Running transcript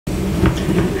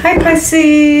Hi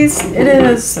Pisces, it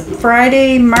is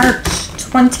Friday, March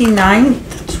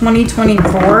 29th,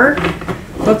 2024.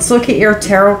 Let's look at your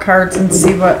tarot cards and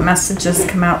see what messages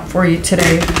come out for you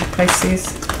today, Pisces.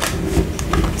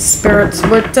 Spirits,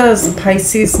 what does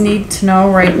Pisces need to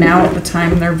know right now at the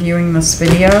time they're viewing this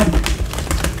video?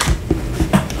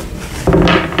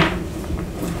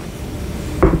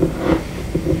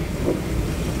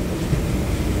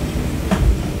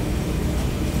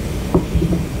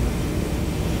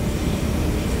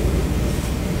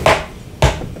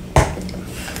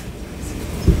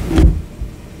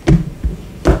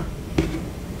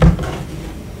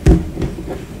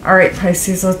 Alright,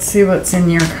 Pisces, let's see what's in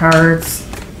your cards.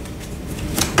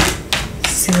 Let's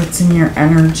see what's in your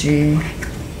energy.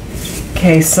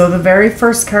 Okay, so the very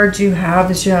first card you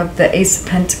have is you have the Ace of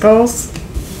Pentacles.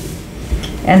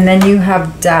 And then you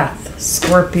have Death,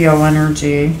 Scorpio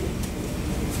energy.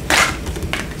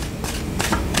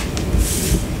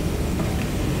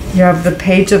 You have the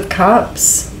Page of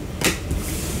Cups.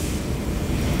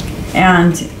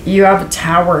 And you have a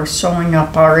Tower showing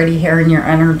up already here in your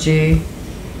energy.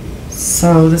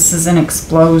 So this is an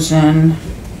explosion.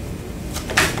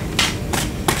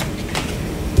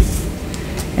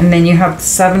 And then you have the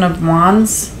Seven of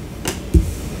Wands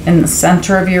in the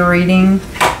center of your reading.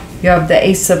 You have the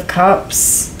Ace of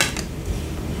Cups.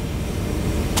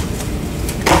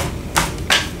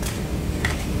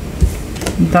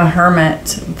 The Hermit,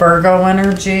 Virgo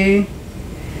energy.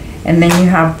 And then you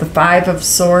have the Five of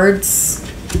Swords.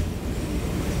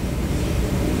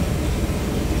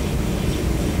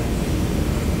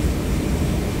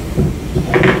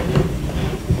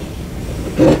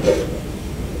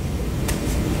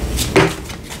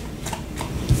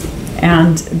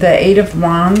 And the Eight of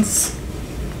Wands.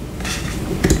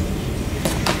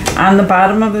 On the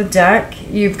bottom of the deck,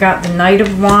 you've got the Knight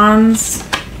of Wands,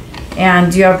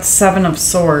 and you have the Seven of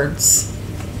Swords.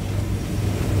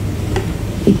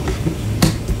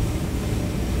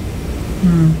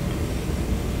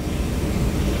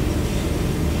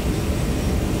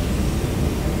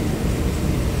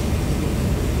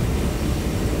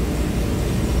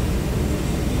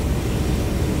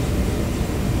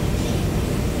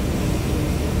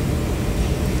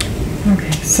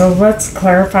 Okay, so let's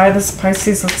clarify this,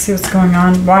 Pisces. Let's see what's going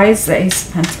on. Why is the Ace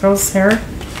of Pentacles here?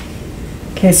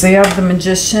 Okay, so you have the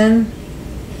Magician.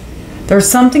 There's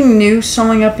something new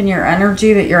showing up in your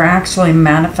energy that you're actually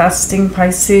manifesting,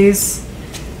 Pisces.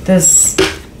 This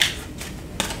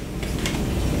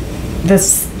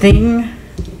thing,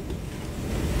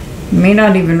 you may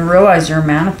not even realize you're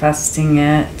manifesting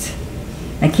it.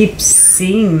 I keep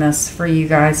seeing this for you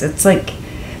guys. It's like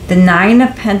the Nine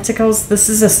of Pentacles. This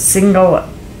is a single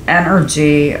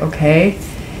energy, okay?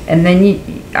 And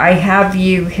then I have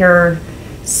you here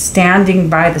standing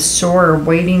by the shore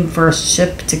waiting for a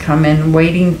ship to come in,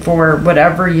 waiting for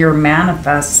whatever you're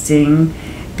manifesting,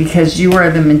 because you are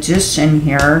the Magician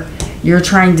here. You're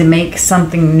trying to make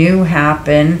something new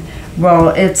happen. Well,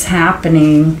 it's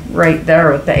happening right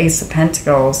there with the Ace of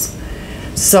Pentacles.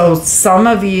 So some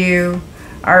of you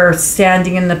are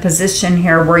standing in the position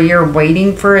here where you're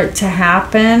waiting for it to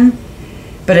happen,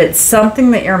 but it's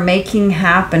something that you're making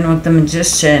happen with the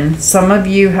Magician. Some of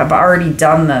you have already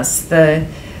done this. The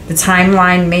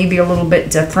timeline may be a little bit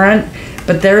different,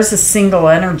 but there's a single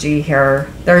energy here.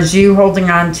 There's you holding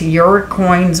on to your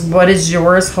coins, what is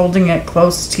yours, holding it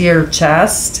close to your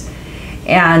chest,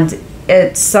 and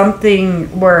it's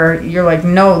something where you're like,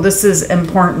 no, this is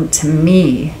important to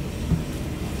me.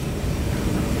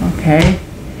 Okay.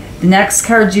 The next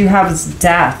card you have is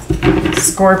Death,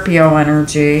 Scorpio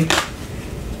energy.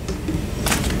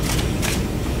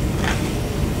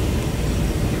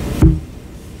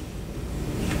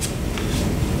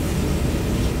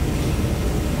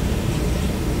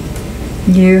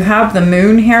 You have the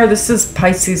Moon here. This is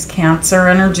Pisces Cancer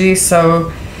energy,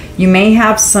 so you may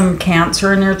have some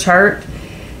Cancer in your chart.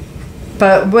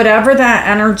 But whatever that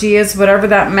energy is, whatever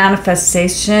that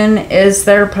manifestation is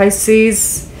there,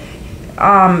 Pisces,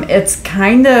 it's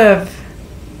kind of,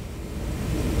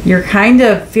 you're kind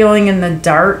of feeling in the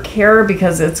dark here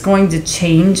because it's going to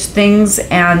change things.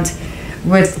 And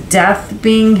with Death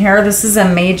being here, this is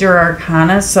a major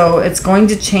arcana, so it's going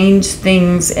to change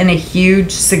things in a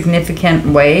huge, significant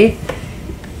way.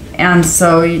 And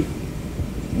so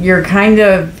you're kind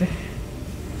of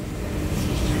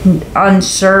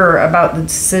unsure about the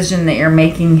decision that you're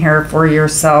making here for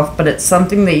yourself, but it's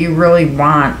something that you really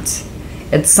want.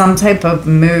 It's some type of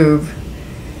move.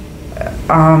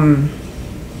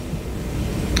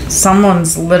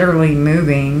 Someone's literally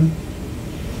moving.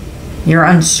 You're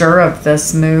unsure of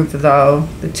this move, though.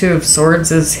 The Two of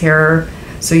Swords is here.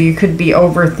 So you could be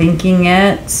overthinking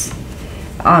it.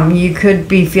 You could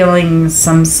be feeling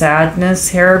some sadness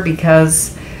here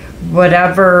because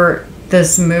whatever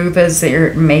this move is that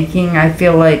you're making, I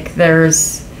feel like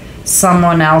there's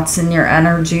someone else in your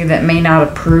energy that may not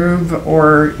approve,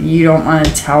 or you don't want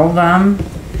to tell them.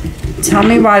 Tell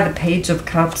me why the Page of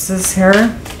Cups is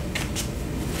here.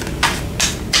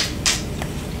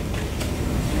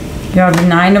 You have the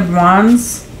Nine of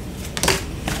Wands.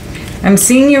 I'm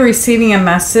seeing you receiving a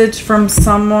message from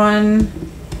someone.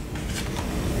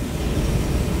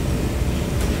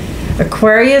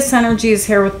 Aquarius energy is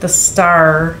here with the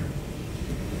Star.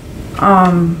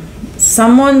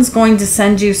 Someone's going to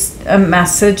send you a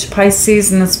message,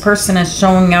 Pisces, and this person is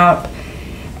showing up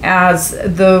as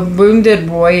the wounded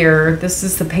warrior. This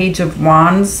is the Page of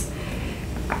Wands.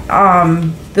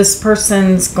 This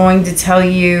person's going to tell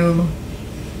you,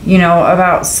 you know,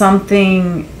 about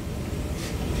something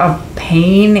of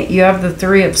pain. You have the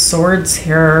Three of Swords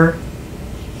here.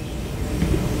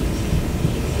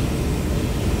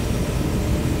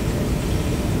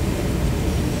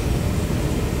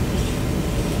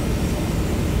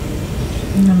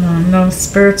 No,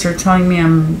 spirits are telling me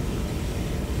I'm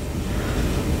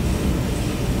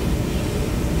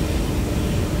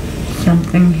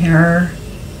something here.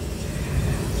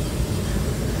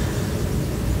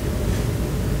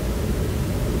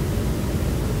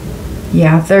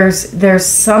 Yeah, there's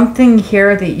something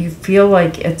here that you feel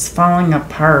like it's falling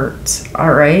apart,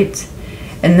 all right?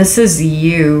 And this is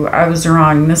you. I was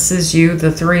wrong. This is you.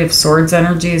 The Three of Swords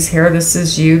energy is here. This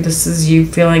is you. This is you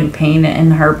feeling pain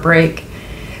and heartbreak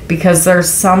because there's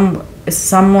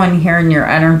someone here in your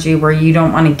energy where you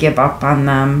don't want to give up on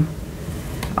them.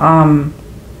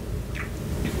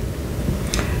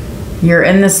 You're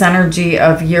in this energy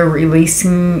of you're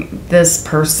releasing this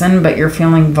person, but you're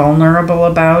feeling vulnerable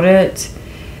about it.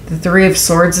 The Three of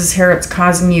Swords is here. It's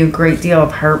causing you a great deal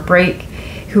of heartbreak.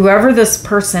 Whoever this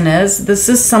person is, this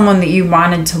is someone that you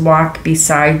wanted to walk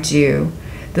beside you.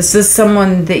 This is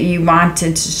someone that you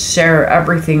wanted to share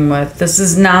everything with. This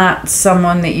is not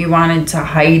someone that you wanted to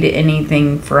hide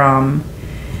anything from.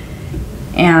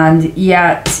 And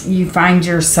yet you find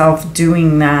yourself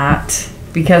doing that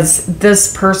because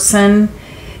this person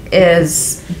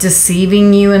is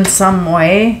deceiving you in some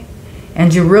way.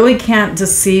 And you really can't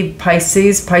deceive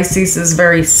Pisces. Pisces is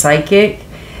very psychic.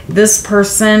 This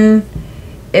person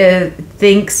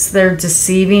thinks they're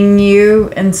deceiving you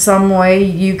in some way.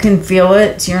 You can feel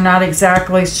it. You're not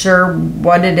exactly sure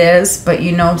what it is, but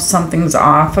you know something's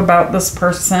off about this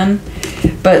person.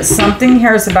 But something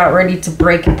here is about ready to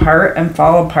break apart and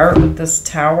fall apart with this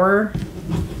Tower.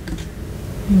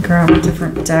 Grab a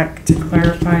different deck to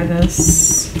clarify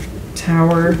this.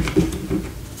 Tower.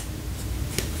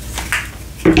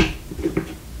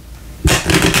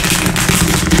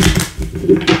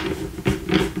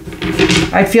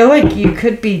 I feel like you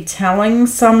could be telling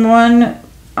someone,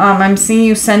 I'm seeing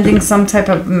you sending some type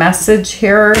of message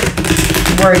here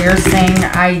where you're saying,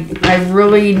 I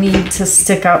really need to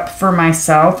stick up for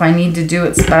myself. I need to do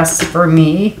what's best for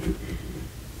me.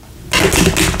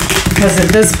 Because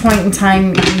at this point in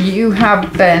time, you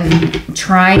have been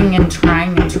trying and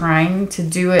trying and trying to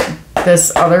do it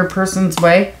this other person's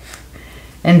way.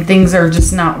 And things are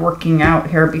just not working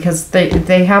out here because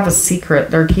they have a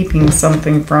secret. They're keeping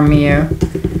something from you.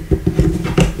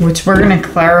 Which we're going to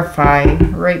clarify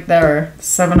right there.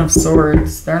 Seven of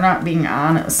Swords. They're not being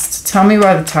honest. Tell me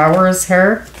why the Tower is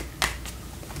here.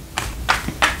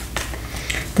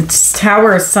 The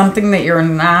Tower is something that you're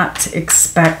not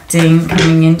expecting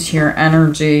coming into your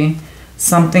energy.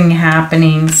 Something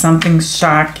happening. Something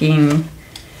shocking.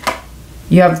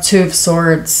 You have Two of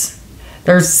Swords.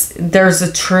 There's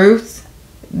a truth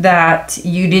that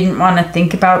you didn't want to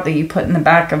think about that you put in the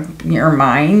back of your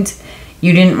mind.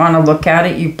 You didn't want to look at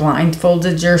it. You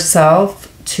blindfolded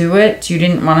yourself to it. You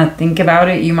didn't want to think about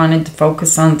it. You wanted to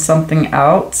focus on something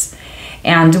else.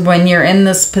 And when you're in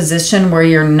this position where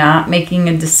you're not making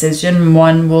a decision,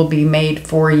 one will be made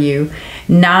for you.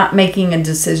 Not making a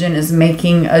decision is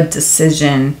making a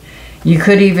decision. You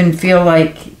could even feel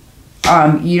like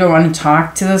you don't want to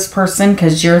talk to this person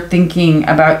because you're thinking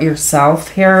about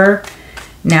yourself here.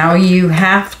 Now you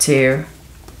have to.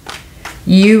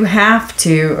 You have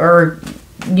to, or,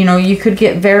 you know, you could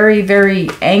get very, very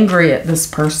angry at this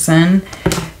person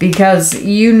because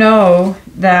you know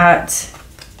that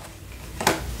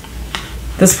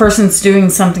this person's doing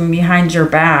something behind your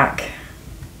back.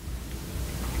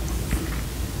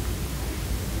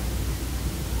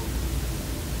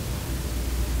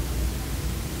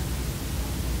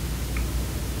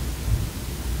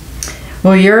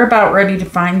 Well, you're about ready to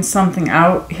find something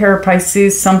out here,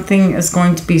 Pisces. Something is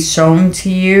going to be shown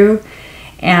to you,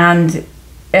 and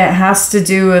it has to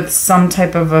do with some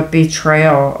type of a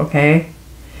betrayal, okay?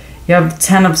 You have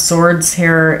 10 of Swords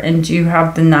here, and you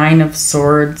have the 9 of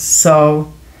Swords.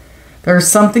 So there's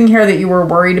something here that you were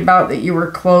worried about, that you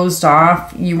were closed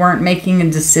off. You weren't making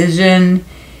a decision,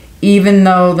 even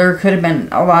though there could have been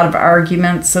a lot of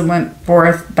arguments that went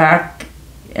forth, back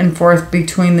and forth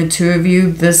between the two of you.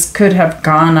 This could have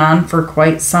gone on for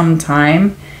quite some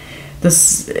time.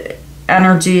 This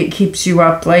energy, it keeps you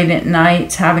up late at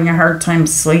night, having a hard time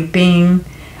sleeping.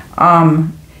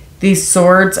 These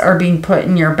swords are being put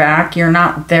in your back. You're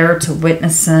not there to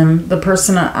witness them. The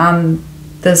person on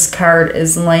this card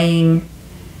is laying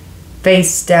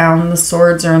face down. The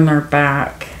swords are in their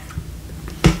back.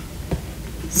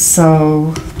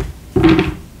 So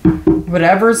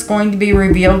whatever's going to be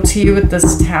revealed to you with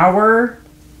this Tower,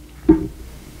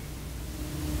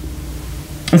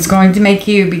 it's going to make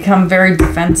you become very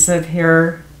defensive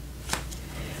here.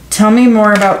 Tell me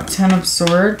more about 10 of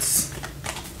Swords.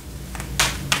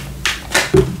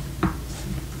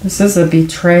 This is a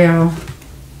betrayal.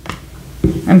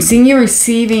 I'm seeing you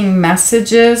receiving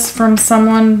messages from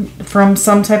someone, from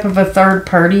some type of a third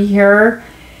party here,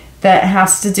 that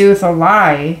has to do with a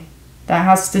lie. That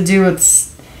has to do with,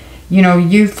 you know,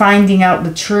 you finding out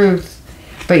the truth.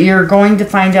 But you're going to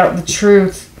find out the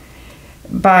truth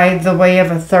by the way of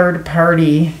a third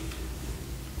party.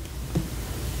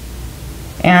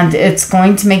 And it's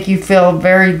going to make you feel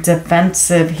very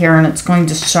defensive here, and it's going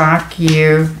to shock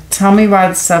you. Tell me why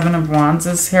the 7 of Wands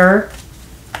is here.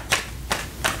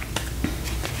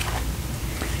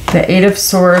 The 8 of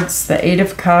Swords, the 8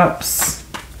 of Cups,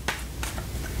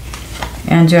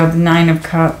 and you have the 9 of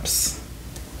Cups.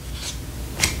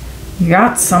 You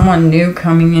got someone new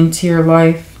coming into your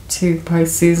life too,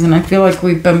 Pisces, and I feel like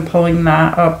we've been pulling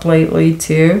that up lately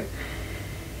too.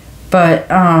 But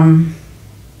I'm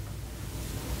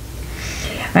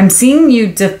seeing you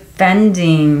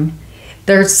defending.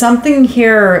 There's something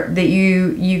here that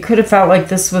you could have felt like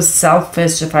this was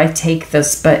selfish if I take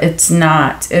this, but it's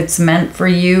not. It's meant for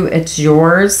you. It's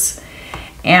yours.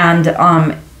 And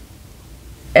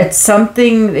it's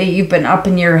something that you've been up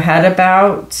in your head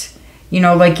about. You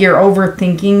know, like you're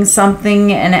overthinking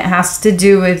something, and it has to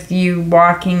do with you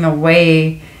walking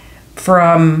away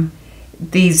from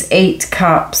these 8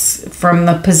 cups, from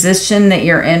the position that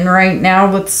you're in right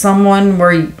now with someone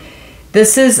where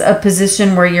this is a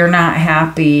position where you're not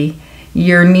happy.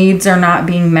 Your needs are not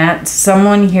being met.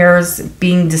 Someone here is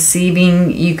being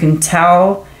deceiving. You can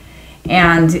tell.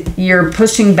 And you're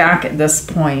pushing back at this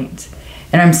point.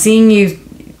 And I'm seeing you,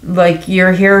 like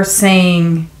you're here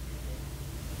saying,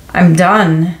 I'm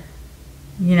done.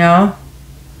 You know?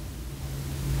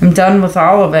 I'm done with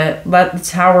all of it. Let the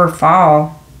Tower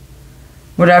fall.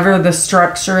 Whatever the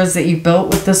structure is that you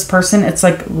built with this person, it's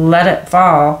like, let it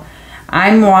fall.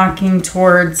 I'm walking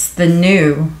towards the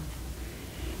new.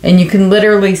 And you can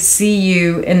literally see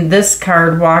you in this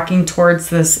card walking towards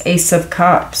this Ace of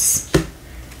Cups.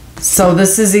 So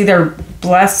this is either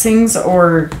blessings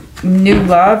or new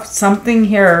love. Something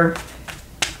here.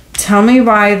 Tell me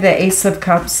why the Ace of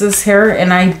Cups is here.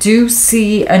 And I do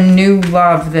see a new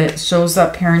love that shows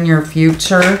up here in your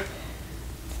future.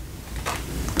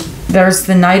 There's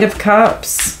the Knight of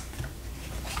Cups,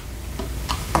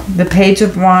 the Page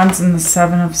of Wands, and the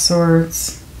 7 of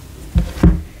Swords.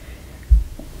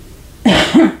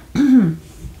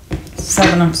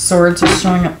 7 of Swords is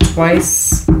showing up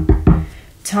twice.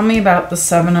 Tell me about the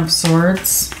 7 of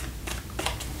Swords.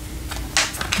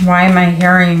 Why am I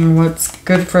hearing what's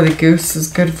good for the goose is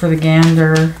good for the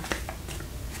gander?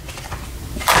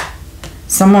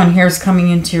 Someone here is coming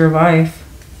into your life.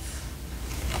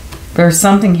 There's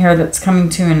something here that's coming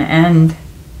to an end.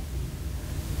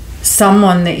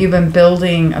 Someone that you've been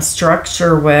building a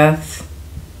structure with.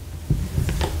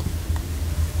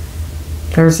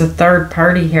 There's a third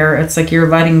party here. It's like you're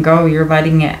letting go. You're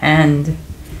letting it end.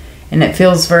 And it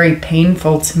feels very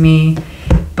painful to me.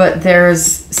 But there's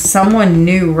someone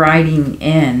new riding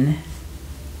in.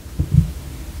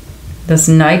 This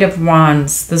Knight of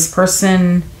Wands. This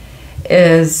person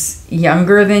is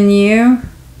younger than you.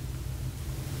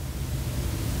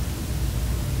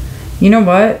 You know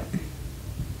what?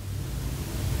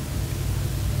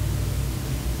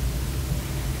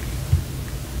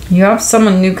 You have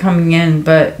someone new coming in,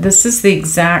 but this is the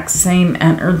exact same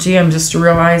energy. I'm just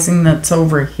realizing that's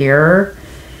over here.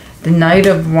 The Knight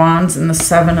of Wands and the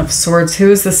 7 of Swords.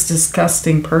 Who is this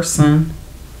disgusting person?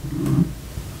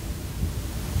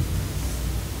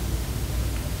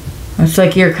 It's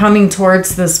like you're coming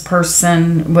towards this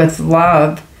person with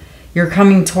love. You're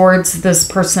coming towards this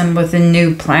person with a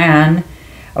new plan.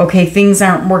 Okay, things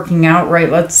aren't working out right.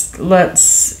 Let's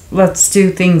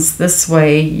do things this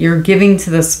way. You're giving to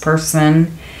this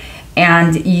person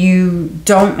and you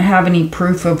don't have any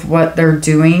proof of what they're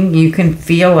doing. You can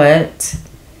feel it.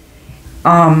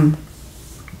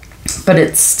 But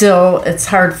it's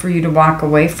hard for you to walk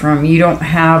away from. You don't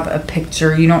have a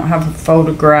picture, you don't have a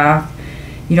photograph,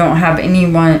 you don't have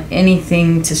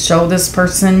anything to show this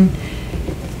person.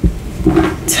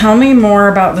 Tell me more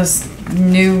about this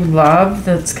new love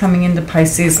that's coming into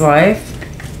Pisces' life.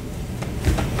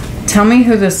 Tell me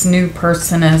who this new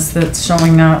person is that's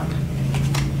showing up.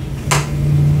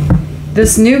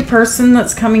 This new person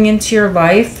that's coming into your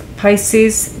life,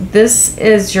 Pisces, this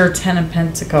is your Ten of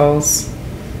Pentacles.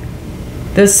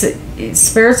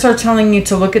 Spirits are telling you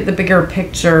to look at the bigger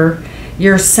picture.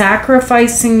 You're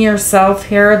sacrificing yourself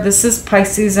here. This is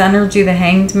Pisces energy, the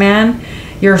Hanged Man.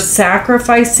 You're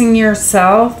sacrificing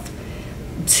yourself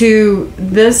to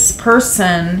this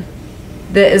person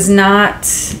that is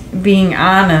not being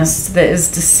honest, that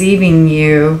is deceiving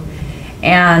you.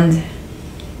 And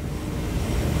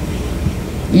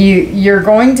you're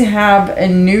going to have a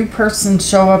new person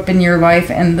show up in your life,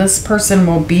 and this person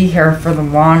will be here for the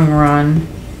long run.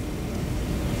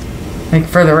 Like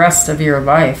for the rest of your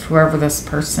life, whoever this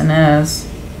person is.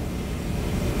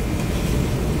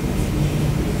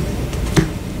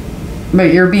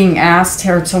 But you're being asked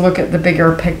here to look at the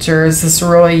bigger picture. Is this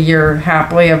really your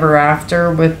happily ever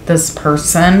after with this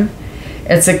person?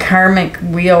 It's a karmic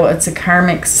wheel. It's a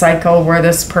karmic cycle where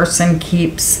this person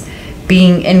keeps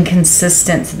being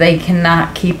inconsistent. They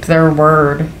cannot keep their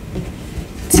word.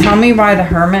 Tell me why the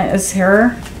Hermit is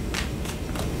here.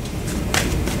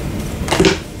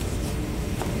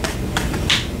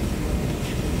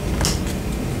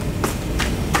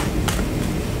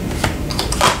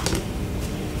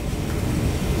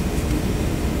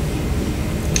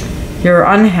 You're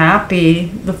unhappy.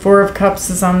 The Four of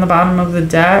Cups is on the bottom of the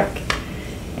deck.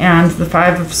 And the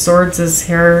Five of Swords is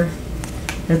here.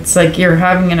 It's like you're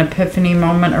having an epiphany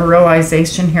moment, a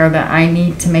realization here that I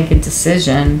need to make a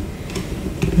decision.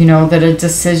 You know, that a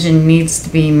decision needs to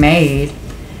be made.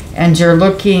 And you're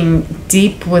looking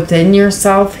deep within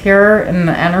yourself here in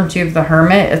the energy of the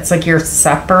Hermit. It's like you're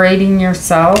separating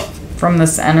yourself from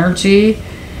this energy.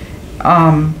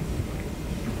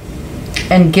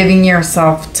 And giving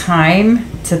yourself time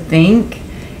to think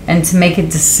and to make a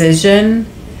decision,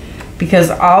 because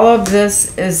all of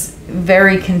this is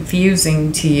very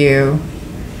confusing to you.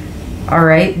 All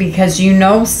right, because you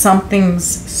know something's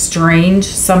strange,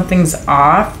 something's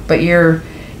off, but you're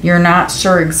not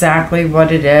sure exactly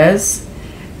what it is.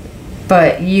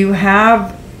 But you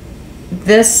have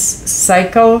this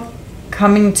cycle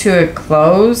coming to a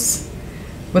close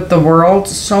with the World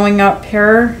showing up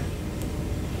here.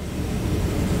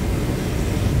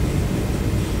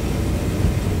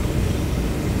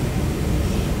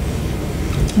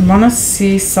 I want to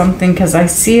see something because I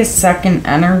see a second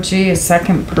energy, a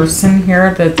second person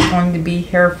here that's going to be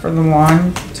here for the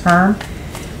long term.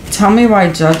 Tell me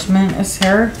why Judgment is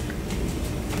here.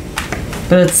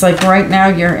 But it's like right now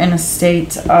you're in a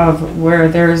state of where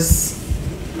there's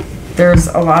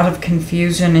a lot of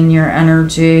confusion in your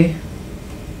energy.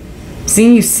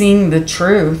 Seeing the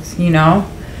truth, you know.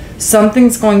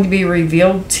 Something's going to be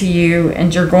revealed to you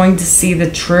and you're going to see the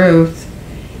truth.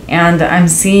 And I'm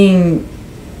seeing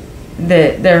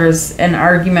that there's an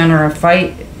argument or a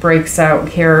fight breaks out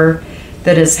here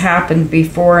that has happened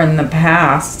before in the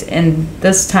past, and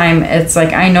this time it's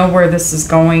like I know where this is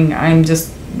going. I'm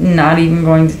just not even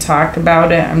going to talk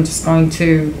about it. I'm just going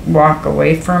to walk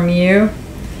away from you.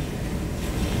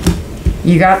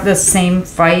 You got the same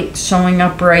fight showing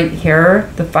up right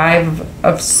here, the Five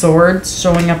of Swords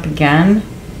showing up again.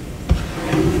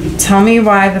 Tell me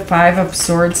why the Five of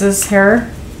Swords is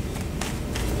here.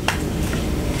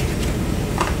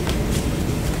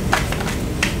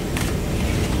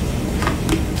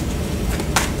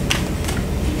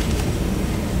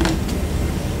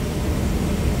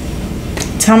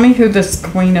 Tell me who this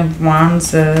Queen of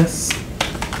Wands is.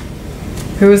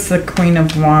 Who is the Queen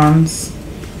of Wands?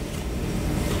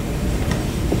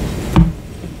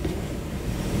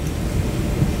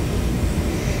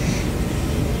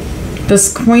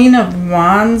 This Queen of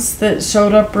Wands that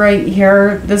showed up right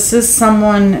here, this is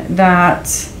someone that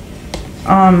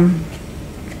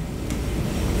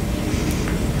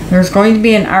there's going to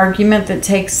be an argument that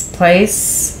takes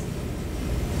place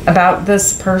about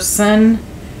this person.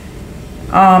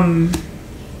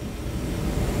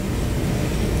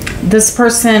 This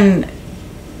person,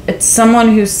 it's someone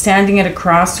who's standing at a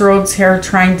crossroads here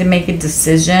trying to make a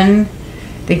decision.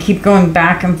 They keep going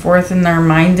back and forth in their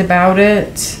mind about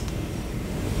it.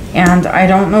 And I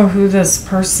don't know who this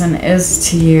person is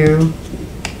to you.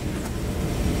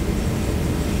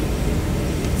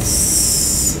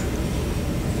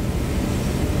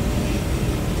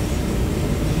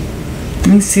 Let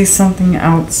me see something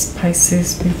else,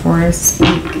 Pisces, before I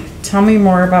speak. Tell me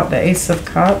more about the Ace of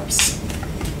Cups.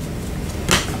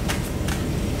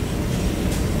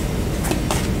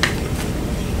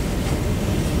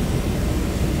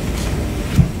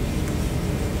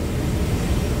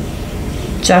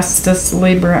 Justice,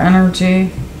 Libra energy.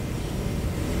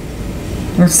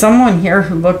 There's someone here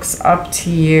who looks up to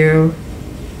you.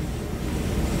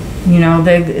 You know,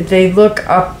 they look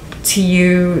up to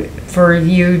you for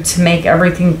you to make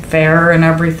everything fair and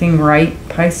everything right,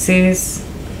 Pisces.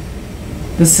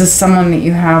 This is someone that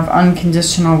you have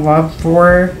unconditional love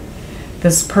for.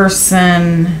 This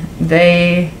person,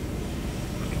 they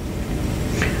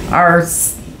are,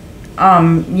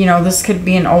 you know, this could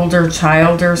be an older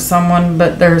child or someone,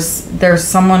 but there's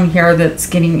someone here that's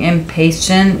getting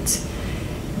impatient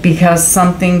because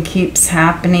something keeps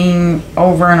happening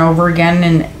over and over again,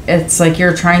 and it's like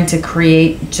you're trying to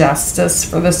create justice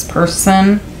for this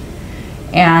person.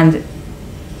 And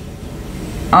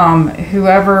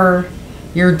whoever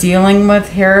you're dealing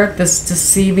with here, this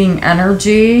deceiving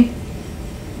energy,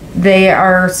 they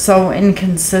are so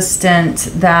inconsistent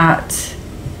that,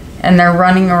 and they're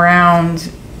running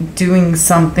around doing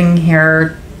something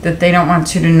here that they don't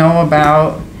want you to know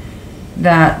about,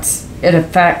 that it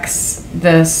affects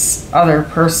this other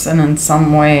person in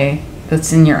some way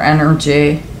that's in your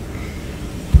energy.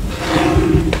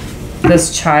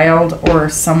 This child or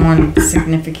someone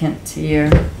significant to you.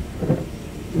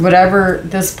 Whatever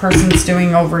this person's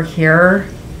doing over here,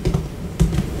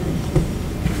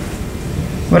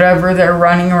 whatever they're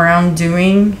running around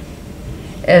doing,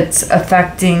 it's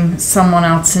affecting someone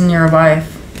else in your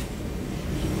life.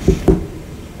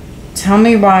 Tell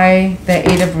me why the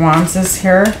Eight of Wands is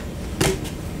here.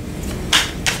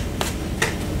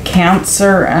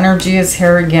 Cancer energy is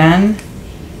here again.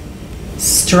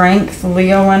 Strength,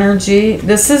 Leo energy.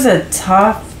 This is a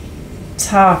tough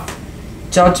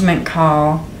judgment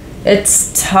call.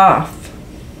 It's tough.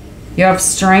 You have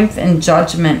strength and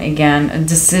judgment again. A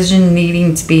decision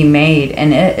needing to be made,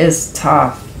 and it is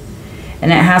tough.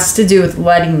 And it has to do with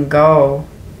letting go.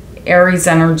 Aries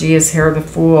energy is here, the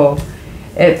Fool.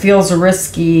 It feels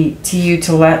risky to you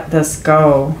to let this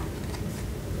go.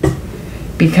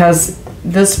 Because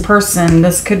this person,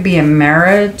 this could be a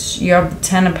marriage. You have the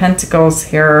Ten of Pentacles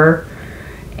here.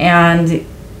 And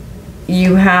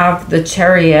you have the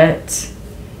Chariot.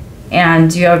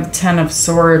 And you have the Ten of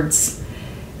Swords.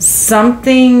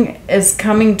 Something is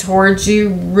coming towards you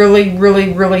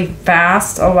really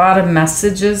fast. A lot of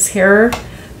messages here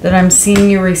that I'm seeing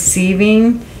you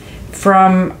receiving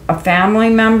from a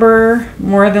family member,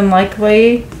 more than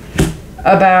likely,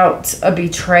 about a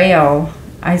betrayal.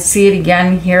 I see it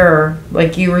again here,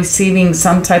 like you receiving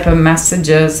some type of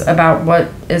messages about what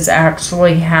is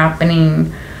actually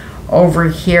happening over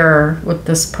here with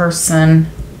this person.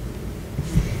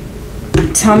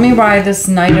 Tell me why this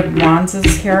Knight of Wands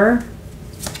is here.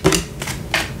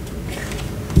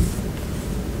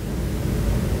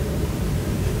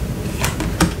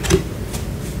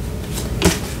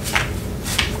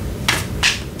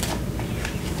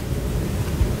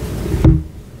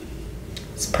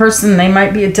 This person, they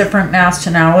might be a different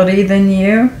nationality than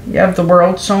you. You have the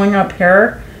World showing up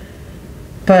here.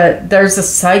 But there's a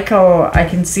cycle, I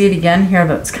can see it again here,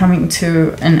 that's coming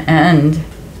to an end.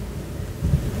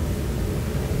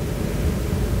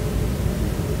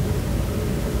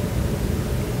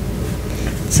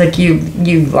 It's like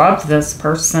you love this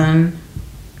person.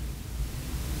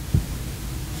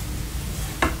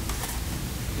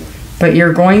 But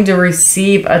you're going to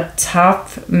receive a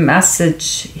tough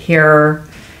message here.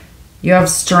 You have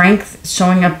strength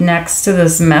showing up next to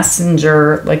this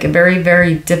messenger, like a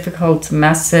very difficult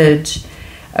message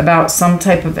about some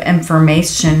type of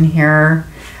information here.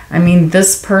 I mean,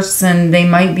 this person, they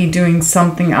might be doing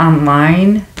something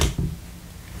online.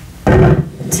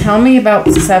 Tell me about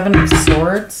the Seven of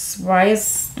Swords.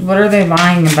 What are they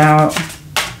lying about?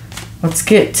 Let's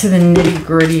get to the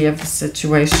nitty-gritty of the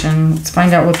situation. Let's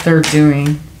find out what they're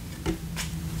doing.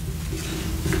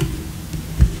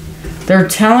 They're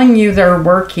telling you they're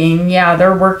working. Yeah,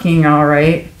 they're working all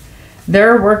right.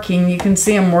 They're working. You can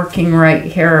see them working right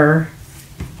here.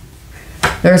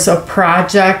 There's a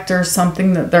project or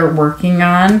something that they're working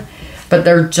on, but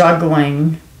they're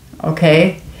juggling,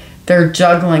 okay? They're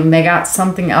juggling. They got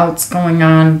something else going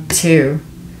on too.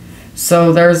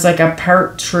 So there's like a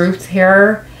part truth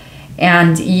here.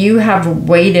 And you have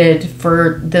waited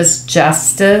for this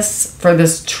justice, for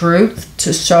this truth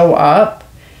to show up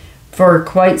for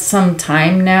quite some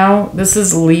time now. This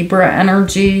is Libra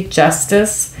energy,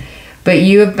 justice. But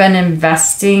you have been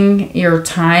investing your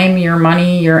time, your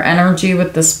money, your energy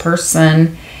with this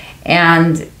person.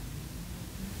 And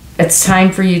it's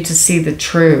time for you to see the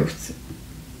truth.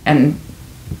 And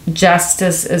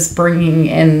justice is bringing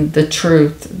in the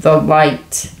truth, the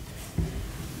light.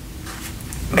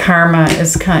 Karma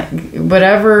is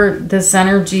whatever this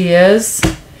energy is,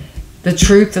 the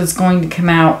truth is going to come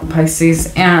out,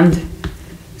 Pisces. And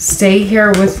stay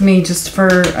here with me just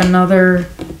for a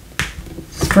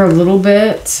little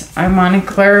bit. I want to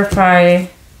clarify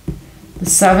the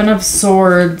Seven of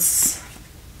Swords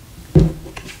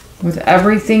with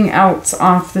everything else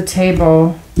off the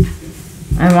table.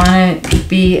 I want to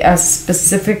be as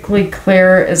specifically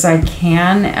clear as I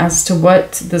can as to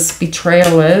what this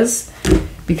betrayal is,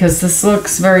 because this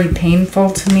looks very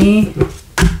painful to me.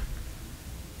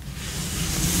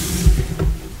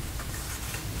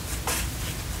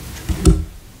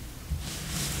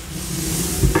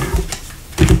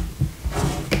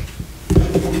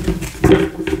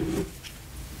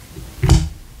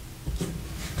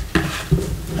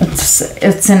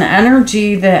 It's an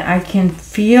energy that I can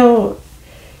feel.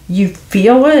 You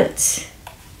feel it.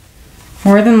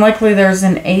 More than likely there's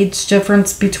an age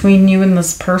difference between you and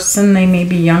this person. They may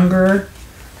be younger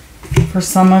for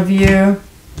some of you.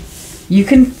 You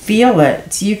can feel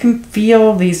it. You can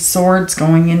feel these swords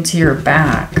going into your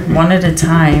back one at a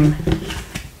time.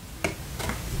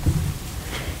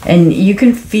 And you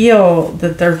can feel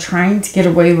that they're trying to get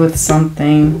away with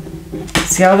something.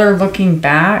 See how they're looking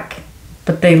back?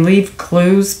 But they leave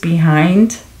clues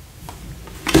behind.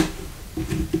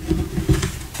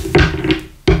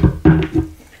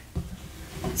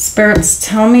 Spirits,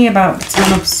 tell me about the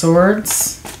Ten of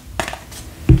Swords.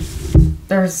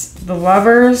 There's the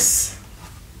Lovers,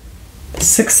 the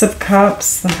Six of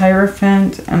Cups, the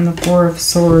Hierophant, and the Four of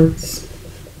Swords.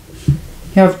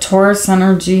 You have Taurus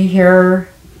energy here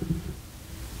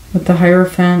with the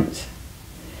Hierophant.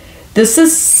 This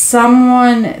is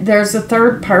someone, there's a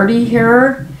third party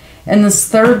here, and this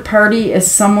third party is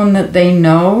someone that they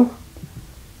know.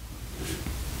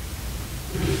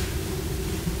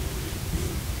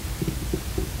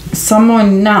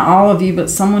 Someone, not all of you, but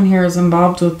someone here is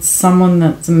involved with someone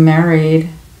that's married,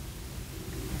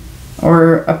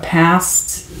 or a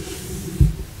past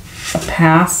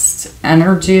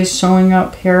energy is showing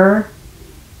up here.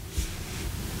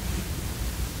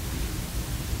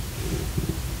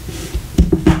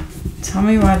 Tell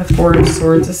me why the Four of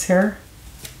Swords is here.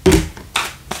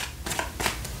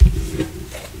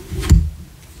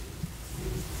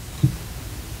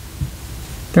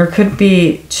 There could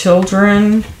be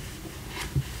children.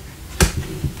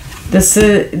 This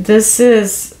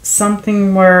is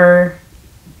something where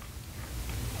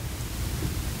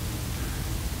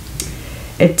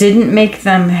it didn't make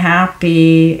them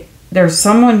happy. There's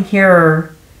someone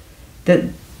here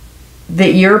that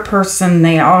your person,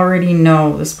 they already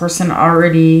know. This person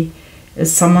already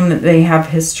is someone that they have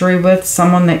history with,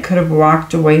 someone that could have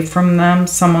walked away from them,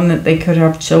 someone that they could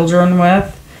have children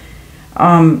with.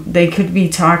 They could be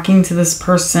talking to this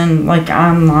person like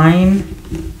online.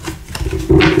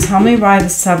 Tell me why the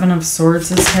Seven of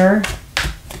Swords is here.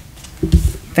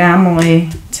 Family,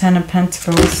 Ten of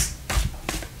Pentacles.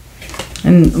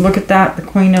 And look at that, the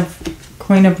Queen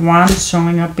of Wands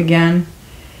showing up again.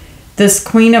 This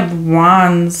Queen of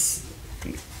Wands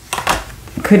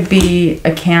could be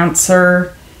a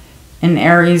Cancer, an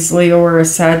Aries, Leo, or a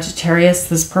Sagittarius.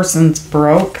 This person's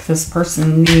broke. This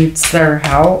person needs their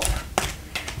help.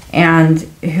 And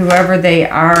whoever they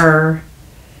are,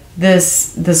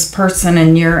 this person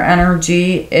in your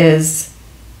energy is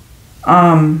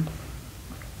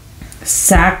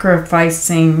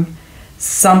sacrificing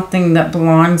something that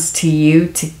belongs to you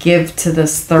to give to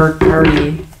this third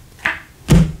party.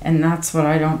 And that's what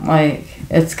I don't like.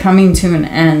 It's coming to an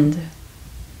end.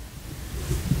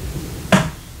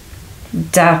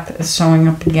 Death is showing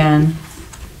up again.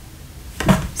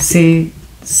 See,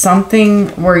 something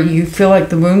where you feel like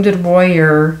the wounded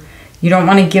warrior, you don't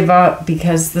want to give up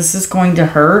because this is going to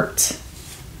hurt.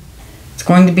 It's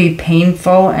going to be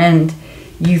painful, and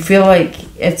you feel like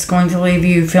it's going to leave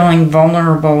you feeling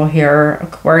vulnerable here.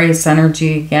 Aquarius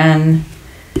energy again.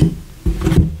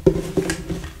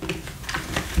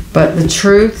 But the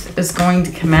truth is going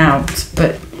to come out.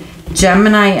 But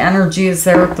Gemini energy is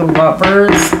there with the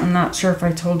Lovers. I'm not sure if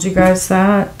I told you guys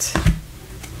that.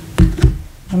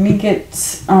 Let me get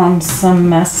some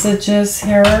messages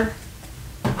here.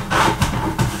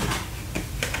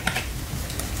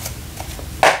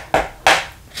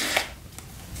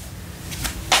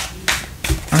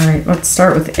 right, let's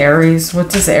start with Aries. What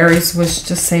does Aries wish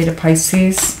to say to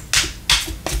Pisces?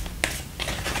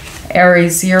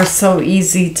 Aries, you're so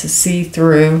easy to see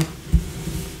through.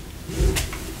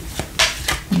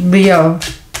 Leo,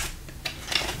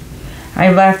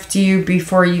 I left you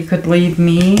before you could leave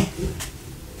me.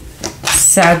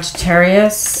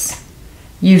 Sagittarius,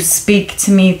 you speak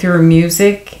to me through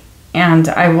music, and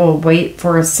I will wait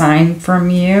for a sign from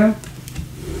you.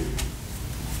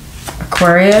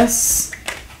 Aquarius,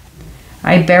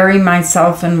 I bury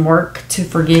myself in work to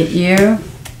forget you.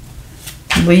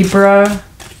 Libra,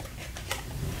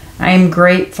 I am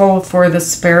grateful for the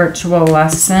spiritual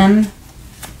lesson.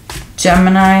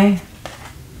 Gemini,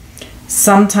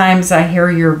 sometimes I hear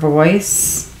your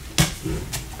voice.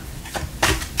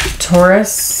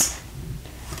 Taurus,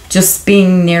 just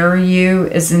being near you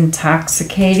is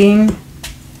intoxicating.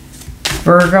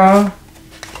 Virgo,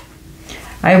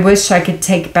 I wish I could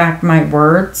take back my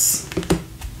words.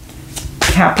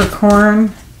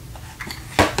 Capricorn,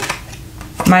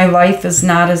 my life is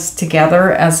not as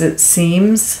together as it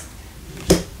seems.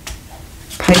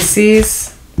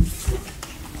 Pisces,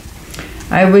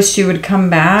 I wish you would come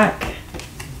back.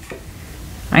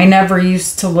 I never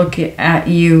used to look at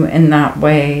you in that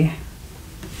way.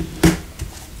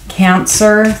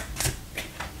 Cancer,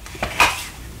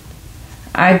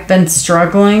 I've been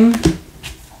struggling.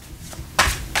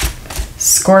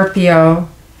 Scorpio,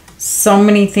 so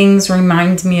many things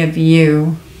remind me of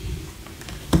you.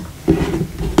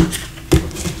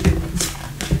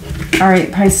 All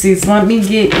right, Pisces, let me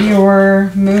get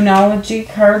your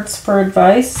Moonology cards for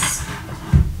advice.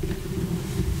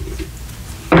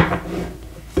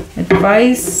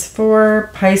 Advice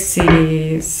for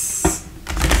Pisces.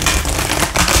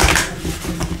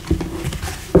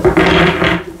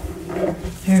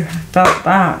 There, I felt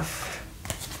that.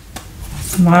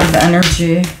 A lot of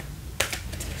energy.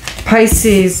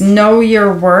 Pisces, know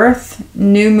your worth.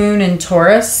 New moon in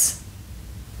Taurus.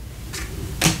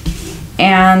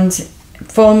 And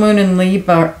full moon in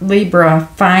Libra.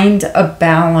 Find a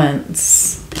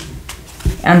balance.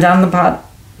 And on the bottom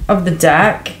of the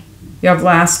deck, you have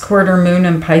last quarter moon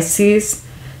in Pisces.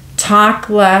 Talk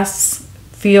less,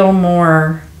 feel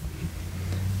more.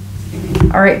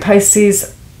 All right,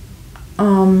 Pisces.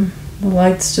 The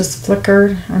lights just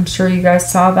flickered. I'm sure you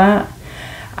guys saw that.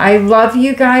 I love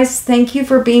you guys. Thank you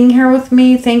for being here with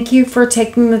me. Thank you for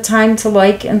taking the time to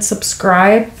like and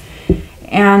subscribe.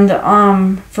 And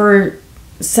for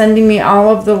sending me all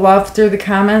of the love through the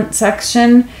comment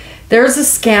section. There's a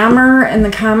scammer in the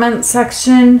comment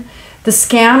section. The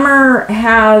scammer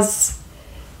has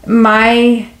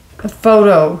my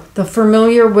photo, the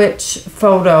familiar witch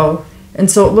photo.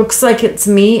 And so it looks like it's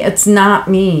me. It's not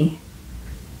me.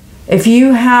 If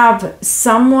you have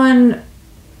someone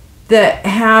that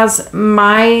has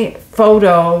my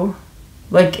photo,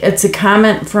 like it's a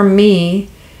comment from me,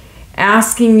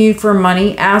 asking you for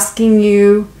money, asking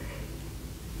you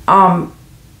to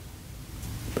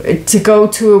go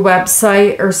to a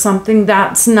website or something,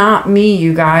 that's not me,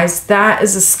 you guys. That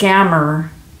is a scammer.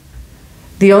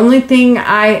 The only thing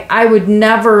I would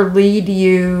never lead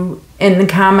you in the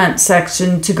comment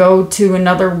section to go to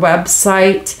another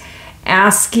website,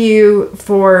 ask you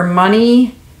for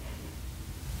money.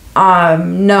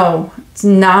 No, it's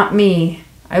not me.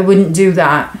 I wouldn't do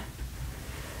that.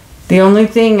 The only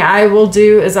thing I will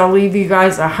do is I'll leave you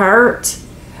guys a heart.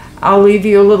 I'll leave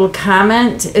you a little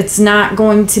comment. It's not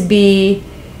going to be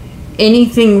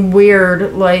anything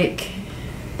weird like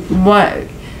what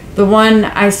the one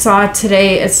I saw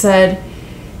today. It said,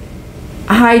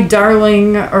 "Hi,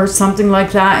 darling," or something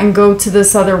like that, and go to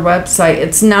this other website.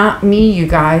 It's not me, you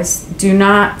guys. Do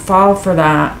not fall for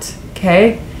that,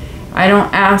 okay? I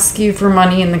don't ask you for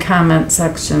money in the comment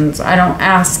sections. I don't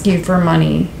ask you for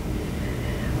money.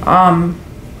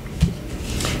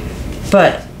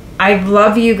 But I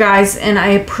love you guys, and I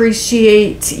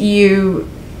appreciate you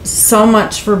so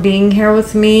much for being here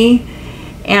with me.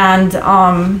 And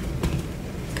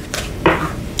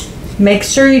make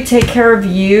sure you take care of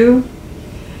you.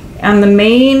 And the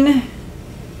main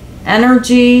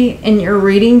energy in your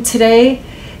reading today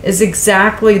is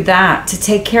exactly that, to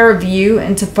take care of you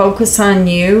and to focus on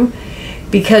you,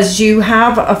 because you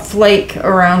have a flake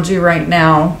around you right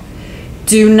now.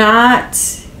 Do not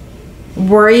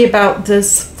worry about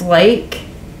this flake.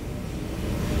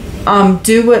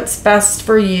 Do what's best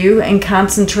for you and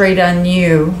concentrate on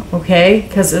you, okay?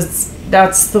 Because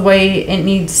that's the way it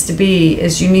needs to be,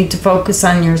 is you need to focus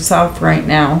on yourself right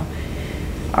now.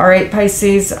 All right,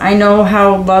 Pisces, I know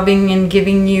how loving and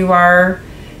giving you are,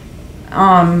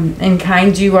 and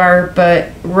kind you are,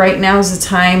 but right now is the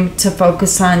time to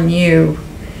focus on you.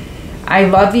 I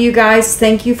love you guys.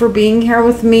 Thank you for being here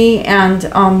with me. And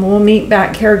we'll meet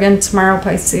back here again tomorrow,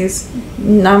 Pisces.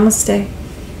 Namaste.